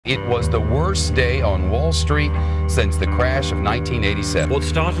It was the worst day on Wall Street since the crash of 1987. What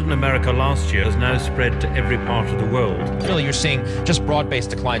started in America last year has now spread to every part of the world. Really, you're seeing just broad-based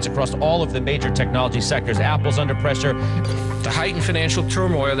declines across all of the major technology sectors. Apple's under pressure. The heightened financial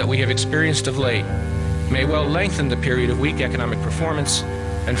turmoil that we have experienced of late may well lengthen the period of weak economic performance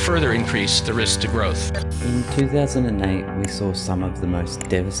and further increase the risk to growth. In 2008, we saw some of the most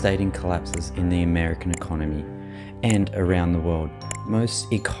devastating collapses in the American economy and around the world.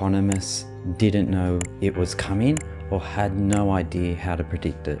 Most economists didn't know it was coming or had no idea how to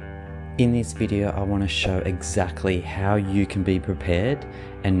predict it. In this video, I want to show exactly how you can be prepared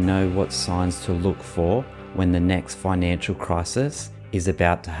and know what signs to look for when the next financial crisis is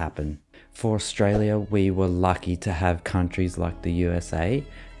about to happen. For Australia, we were lucky to have countries like the USA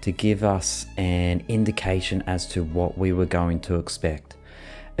to give us an indication as to what we were going to expect.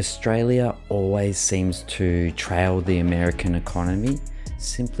 Australia always seems to trail the American economy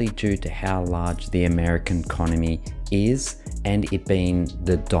simply due to how large the American economy is and it being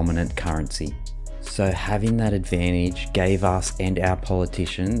the dominant currency. So having that advantage gave us and our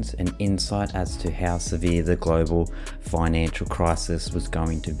politicians an insight as to how severe the global financial crisis was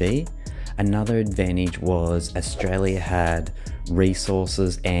going to be. Another advantage was Australia had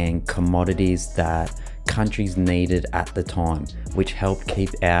resources and commodities that countries needed at the time, which helped keep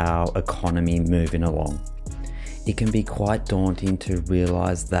our economy moving along. It can be quite daunting to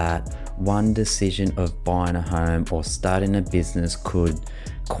realize that one decision of buying a home or starting a business could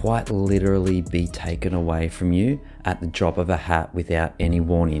quite literally be taken away from you at the drop of a hat without any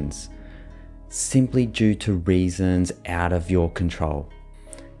warnings, simply due to reasons out of your control.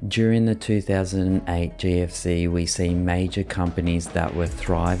 During the 2008 GFC, we see major companies that were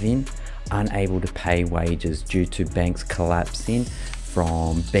thriving unable to pay wages due to banks collapsing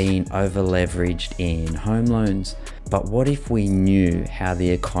from being over leveraged in home loans. But what if we knew how the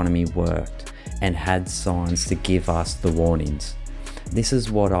economy worked and had signs to give us the warnings? This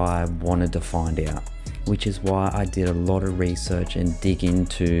is what I wanted to find out, which is why I did a lot of research and digging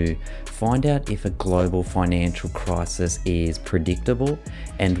to find out if a global financial crisis is predictable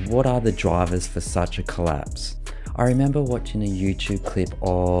and what are the drivers for such a collapse. I remember watching a YouTube clip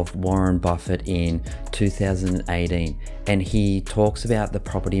of Warren Buffett in 2018, and he talks about the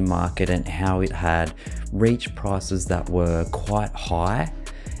property market and how it had reached prices that were quite high,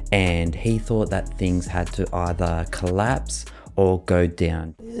 and he thought that things had to either collapse or go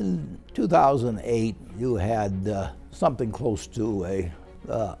down. In 2008, you had something close to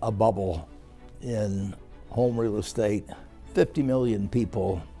a bubble in home real estate. 50 million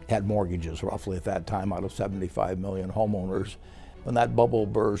people had mortgages roughly at that time out of 75 million homeowners. When that bubble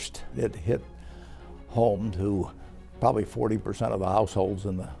burst, it hit home to probably 40% of the households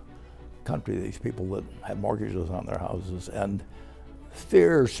in the country, these people that had mortgages on their houses. And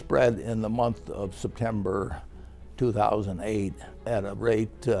fear spread in the month of September 2008 at a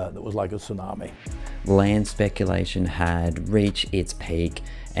rate that was like a tsunami. Land speculation had reached its peak,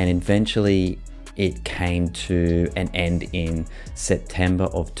 and eventually it came to an end in September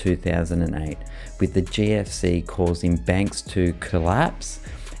of 2008, with the GFC causing banks to collapse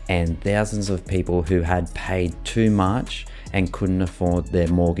and thousands of people who had paid too much and couldn't afford their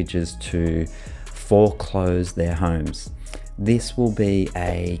mortgages to foreclose their homes. This will be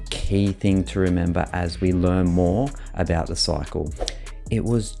a key thing to remember as we learn more about the cycle. It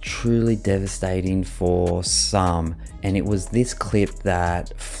was truly devastating for some, and it was this clip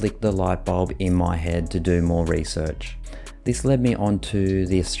that flicked the light bulb in my head to do more research. This led me on to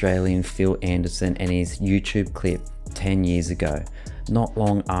the Australian Phil Anderson and his YouTube clip 10 years ago, not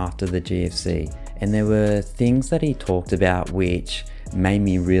long after the GFC, and there were things that he talked about which made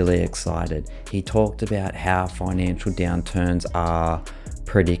me really excited. He talked about how financial downturns are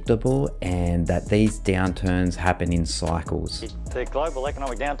predictable and that these downturns happen in cycles. The global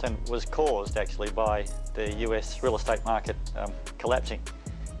economic downturn was caused actually by the US real estate market collapsing,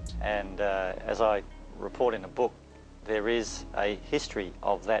 and as I report in the book, there is a history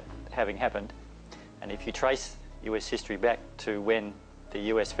of that having happened, and if you trace US history back to when the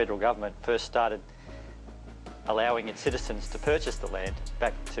US federal government first started allowing its citizens to purchase the land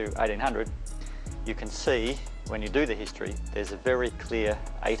back to 1800, you can see when you do the history, there's a very clear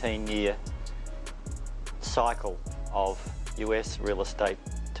 18-year cycle of US real estate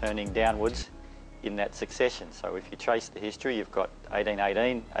turning downwards in that succession. So if you trace the history, you've got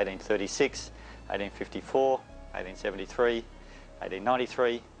 1818, 1836, 1854, 1873,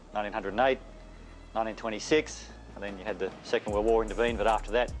 1893, 1908, 1926, and then you had the Second World War intervene, but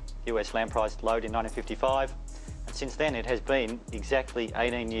after that, US land price lowered in 1955. And since then, it has been exactly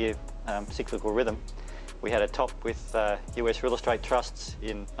 18-year cyclical rhythm We had a top with US real estate trusts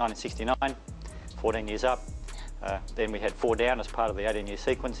in 1969, 14 years up. Then we had 4 down as part of the 18-year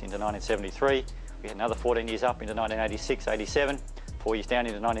sequence into 1973. We had another 14 years up into 1986, 87, 4 years down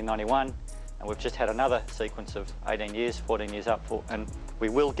into 1991. And we've just had another sequence of 18 years, 14 years up, and we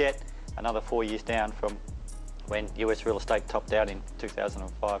will get another 4 years down from when US real estate topped out in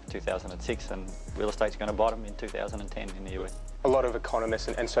 2005, 2006, and real estate's going to bottom in 2010 in the US. A lot of economists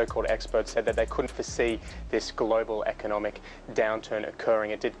and so-called experts said that they couldn't foresee this global economic downturn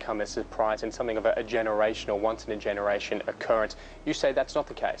occurring. It did come as a surprise and something of a generational, once-in-a-generation occurrence. You say that's not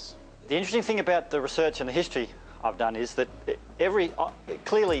the case. The interesting thing about the research and the history I've done is that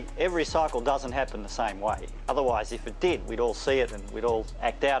clearly every cycle doesn't happen the same way. Otherwise, if it did, we'd all see it and we'd all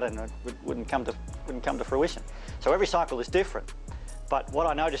act out and it wouldn't come to fruition. So every cycle is different. But what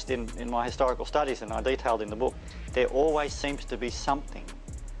I noticed in my historical studies, and I detailed in the book, there always seems to be something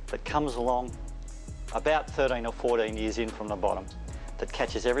that comes along about 13 or 14 years in from the bottom that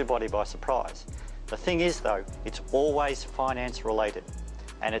catches everybody by surprise. The thing is though, it's always finance related,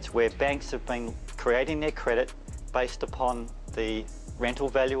 and it's where banks have been creating their credit based upon the rental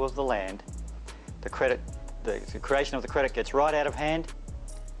value of the land. The creation of the credit gets right out of hand.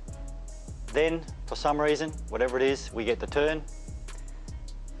 Then, for some reason, whatever it is, we get the turn.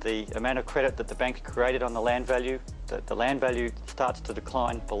 The amount of credit that the bank created on the land value, the land value starts to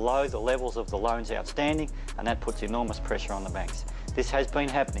decline below the levels of the loans outstanding, and that puts enormous pressure on the banks. This has been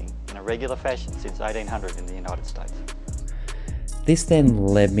happening in a regular fashion since 1800 in the United States. This then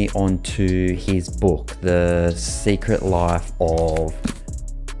led me on to his book, The Secret Life of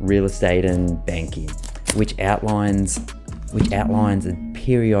Real Estate and Banking, which outlines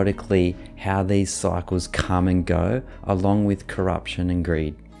periodically how these cycles come and go, along with corruption and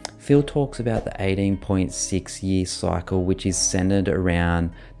greed. Phil talks about the 18.6 year cycle, which is centered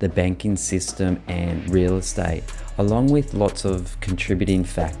around the banking system and real estate, along with lots of contributing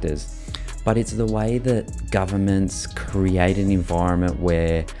factors. But it's the way that governments create an environment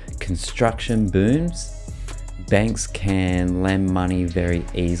where construction booms, banks can lend money very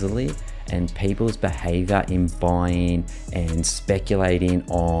easily, and people's behavior in buying and speculating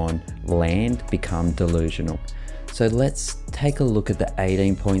on land become delusional. So let's take a look at the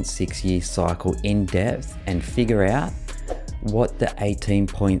 18.6 year cycle in depth and figure out what the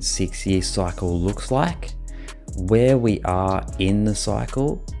 18.6 year cycle looks like, where we are in the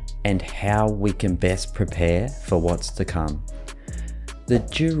cycle, and how we can best prepare for what's to come. The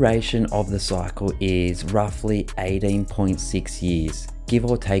duration of the cycle is roughly 18.6 years, give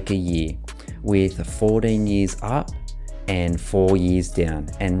or take a year, with 14 years up and 4 years down,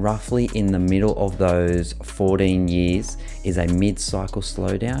 and roughly in the middle of those 14 years is a mid-cycle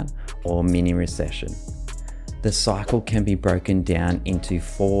slowdown or mini recession. The cycle can be broken down into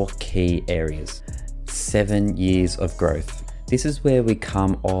 4 key areas. 7 years of growth. This is where we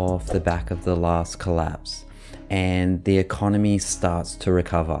come off the back of the last collapse and the economy starts to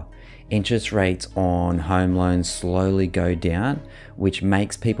recover. Interest rates on home loans slowly go down, which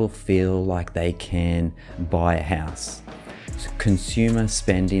makes people feel like they can buy a house. Consumer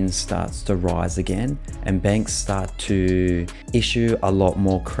spending starts to rise again, and banks start to issue a lot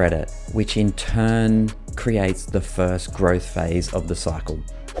more credit, which in turn creates the first growth phase of the cycle,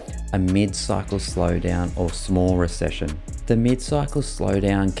 a mid-cycle slowdown or small recession. The mid-cycle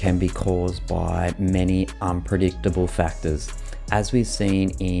slowdown can be caused by many unpredictable factors. As we've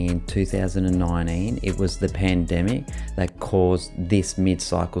seen in 2019, it was the pandemic that caused this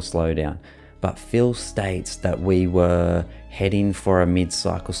mid-cycle slowdown. But Phil states that we were heading for a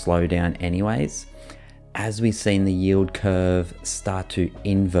mid-cycle slowdown anyways. As we've seen the yield curve start to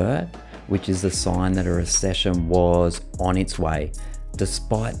invert, which is a sign that a recession was on its way,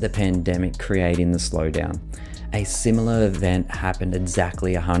 despite the pandemic creating the slowdown. A similar event happened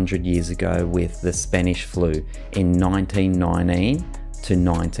exactly 100 years ago with the Spanish flu in 1919 to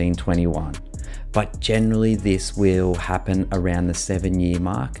 1921. But generally this will happen around the 7-year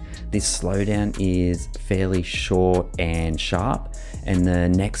mark. This slowdown is fairly short and sharp, and the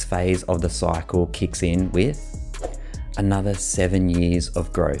next phase of the cycle kicks in with another 7 years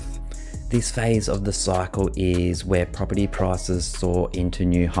of growth. This phase of the cycle is where property prices soar into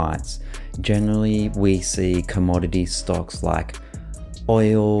new heights. Generally, we see commodity stocks like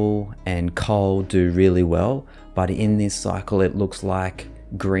oil and coal do really well, but in this cycle it looks like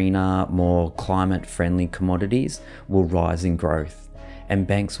greener, more climate-friendly commodities will rise in growth. And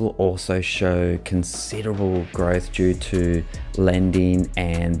banks will also show considerable growth due to lending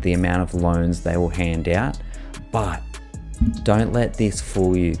and the amount of loans they will hand out. But don't let this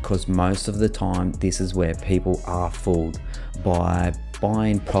fool you, because most of the time this is where people are fooled by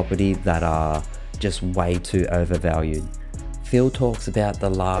buying property that are just way too overvalued. Phil talks about the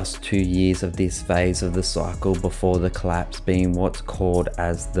last 2 years of this phase of the cycle before the collapse being what's called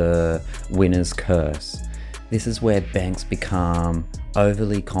as the winner's curse. This is where banks become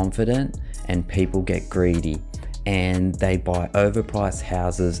overly confident and people get greedy, and they buy overpriced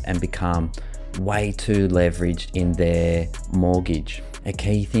houses and become way too leveraged in their mortgage. A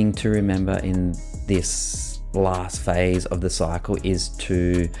key thing to remember in this last phase of the cycle is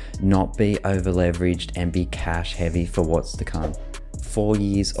to not be over leveraged and be cash heavy for what's to come. 4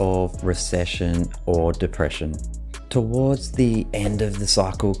 years of recession or depression. Towards the end of the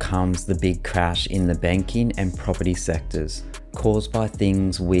cycle comes the big crash in the banking and property sectors, caused by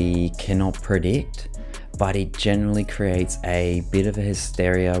things we cannot predict, but it generally creates a bit of a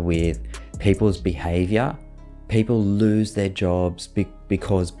hysteria with people's behavior. People lose their jobs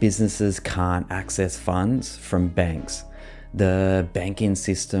because businesses can't access funds from banks. The banking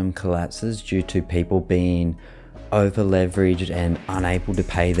system collapses due to people being over leveraged and unable to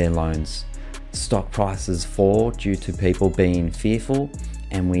pay their loans. Stock prices fall due to people being fearful,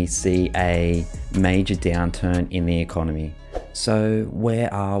 and we see a major downturn in the economy. So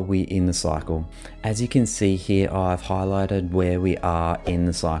where are we in the cycle? As you can see here, I've highlighted where we are in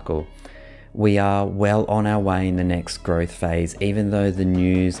the cycle. We are well on our way in the next growth phase, even though the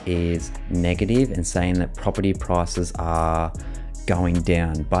news is negative and saying that property prices are going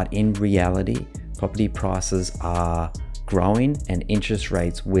down. But in reality, property prices are growing and interest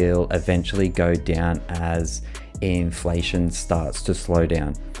rates will eventually go down as inflation starts to slow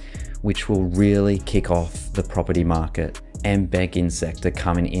down, which will really kick off the property market and banking sector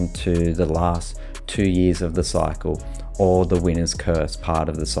coming into the last 2 years of the cycle, or the winner's curse part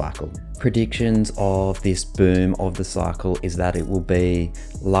of the cycle. Predictions of this boom of the cycle is that it will be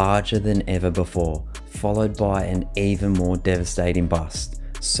larger than ever before, followed by an even more devastating bust.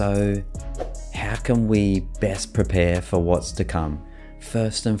 So how can we best prepare for what's to come?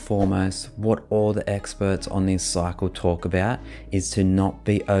 First and foremost, what all the experts on this cycle talk about is to not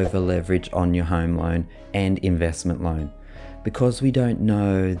be over leveraged on your home loan and investment loan. Because we don't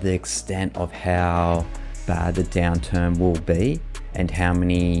know the extent of how bad the downturn will be and how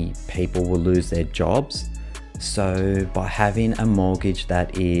many people will lose their jobs. So by having a mortgage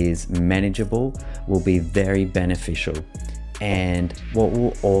that is manageable will be very beneficial. And what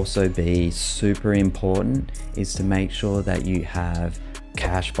will also be super important is to make sure that you have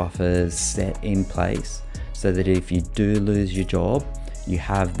cash buffers set in place so that if you do lose your job, you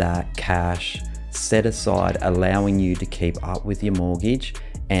have that cash set aside, allowing you to keep up with your mortgage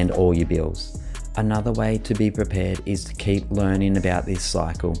and all your bills. Another way to be prepared is to keep learning about this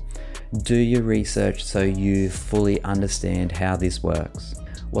cycle. Do your research so you fully understand how this works.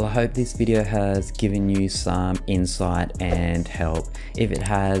 Well, I hope this video has given you some insight and help. If it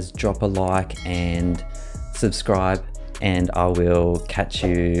has, drop a like and subscribe, and I will catch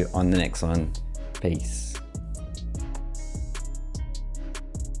you on the next one. Peace.